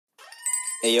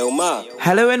Ayo Ma.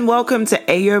 Hello and welcome to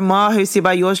Ayo Ma, hosted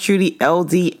by yours truly,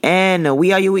 LDN.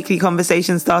 We are your weekly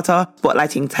conversation starter,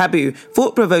 spotlighting taboo,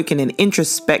 thought-provoking and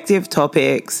introspective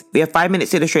topics. We have 5 minutes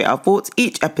to illustrate our thoughts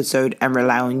each episode and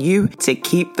rely on you to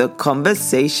keep the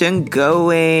conversation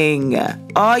going.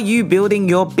 Are you building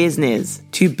your business?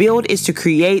 To build is to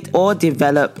create or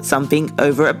develop something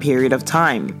over a period of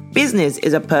time. Business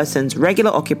is a person's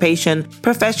regular occupation,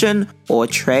 profession, or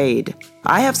trade.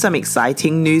 I have some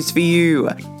exciting news for you.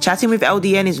 Chatting with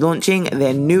LDN is launching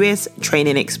their newest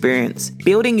training experience,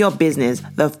 Building Your Business,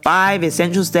 the 5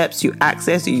 essential steps to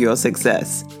access your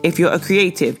success. If you're a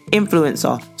creative,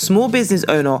 influencer, small business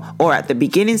owner, or at the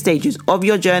beginning stages of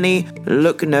your journey,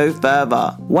 look no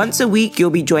further. Once a week, you'll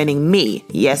be joining me.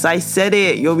 Yes, I said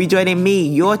it. You'll be joining me,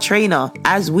 your trainer,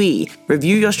 as we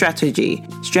review your strategy,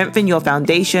 strengthen your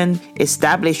foundation,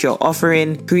 establish your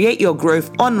offering, create your growth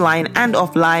online and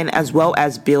offline, as well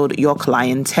as build your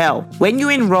clientele. When you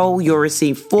enroll, you'll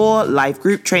receive 4 live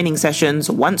group training sessions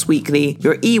once weekly,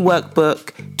 your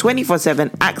e-workbook,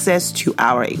 24/7 access to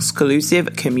our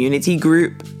exclusive community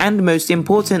group, and most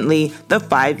importantly, the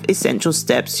 5 essential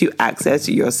steps to access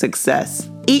your success.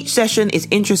 Each session is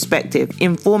introspective,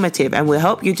 informative, and will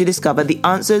help you to discover the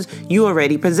answers you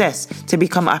already possess to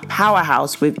become a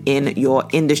powerhouse within your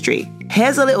industry.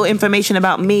 Here's a little information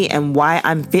about me and why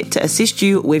I'm fit to assist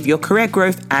you with your career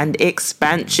growth and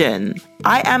expansion.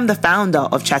 I am the founder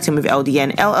of Chatting with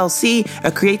LDN LLC,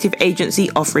 a creative agency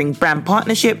offering brand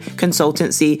partnership,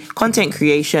 consultancy, content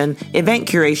creation, event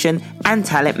curation, and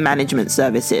talent management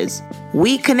services.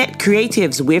 We connect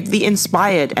creatives with the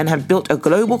inspired and have built a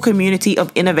global community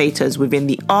of innovators within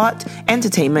the art,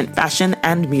 entertainment, fashion,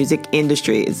 and music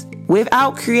industries.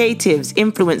 Without creatives,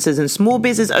 influencers, and small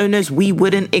business owners, we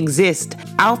wouldn't exist.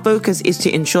 Our focus is to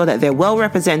ensure that they're well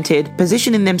represented,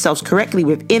 positioning themselves correctly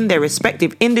within their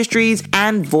respective industries,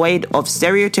 and void of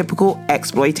stereotypical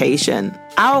exploitation.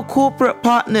 Our corporate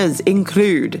partners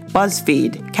include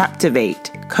BuzzFeed,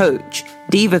 Captivate, Coach,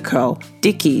 DivaCurl,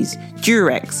 Dickies,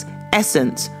 Durex,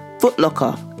 Essence, Foot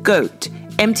Locker, Goat,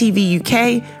 MTV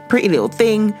UK, Pretty Little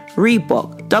Thing,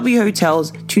 Reebok, W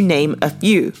Hotels, to name a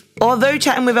few. Although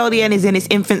Chatting with LDN is in its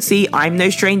infancy, I'm no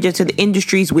stranger to the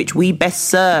industries which we best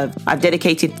serve. I've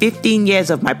dedicated 15 years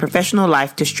of my professional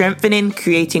life to strengthening,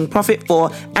 creating profit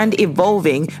for, and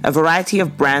evolving a variety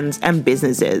of brands and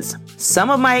businesses.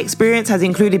 Some of my experience has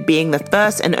included being the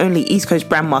first and only East Coast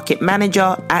brand market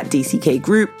manager at DCK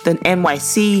Group, the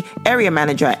NYC area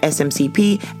manager at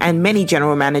SMCP, and many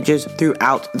general managers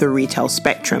throughout the retail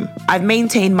spectrum. I've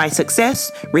maintained my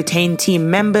success, retained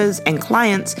team members and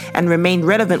clients, and remained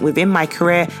relevant within my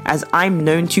career as I'm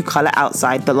known to color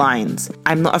outside the lines.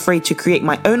 I'm not afraid to create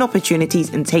my own opportunities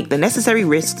and take the necessary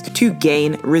risks to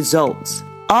gain results.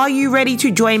 Are you ready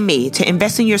to join me to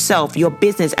invest in yourself, your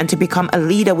business, and to become a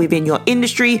leader within your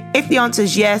industry? If the answer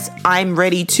is yes, I'm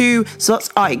ready too. Slots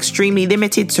are extremely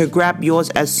limited, so grab yours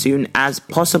as soon as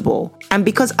possible. And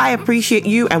because I appreciate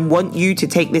you and want you to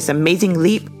take this amazing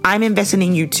leap, I'm investing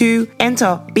in you too.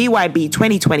 Enter BYB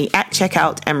 2020 at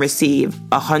checkout and receive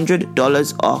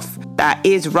 $100 off. That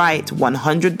is right,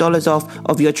 $100 off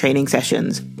of your training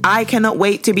sessions. I cannot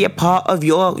wait to be a part of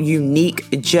your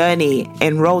unique journey.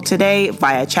 Enroll today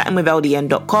via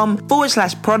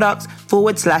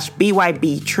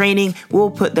chattingwithldn.com/products/BYB training. We'll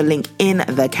put the link in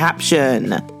the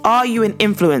caption. Are you an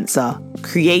influencer,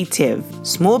 creative,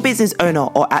 small business owner,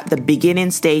 or at the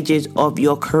beginning stages of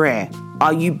your career?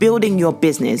 Are you building your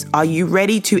business? Are you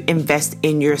ready to invest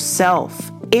in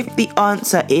yourself? If the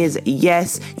answer is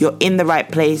yes, you're in the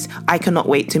right place. I cannot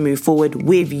wait to move forward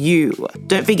with you.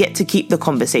 Don't forget to keep the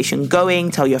conversation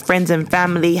going. Tell your friends and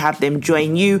family, have them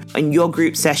join you on your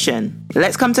group session.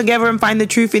 Let's come together and find the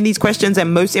truth in these questions,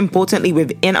 and most importantly,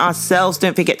 within ourselves.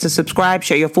 Don't forget to subscribe,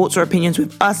 share your thoughts or opinions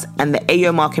with us and the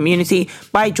Ayo Ma community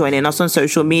by joining us on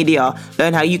social media.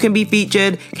 Learn how you can be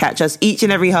featured. Catch us each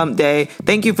and every hump day.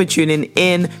 Thank you for tuning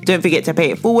in. Don't forget to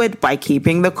pay it forward by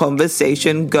keeping the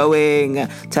conversation going.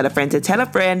 Tell a friend to tell a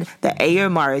friend that Ayo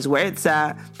Ma is where it's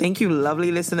at. Thank you,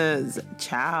 lovely listeners.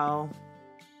 Ciao.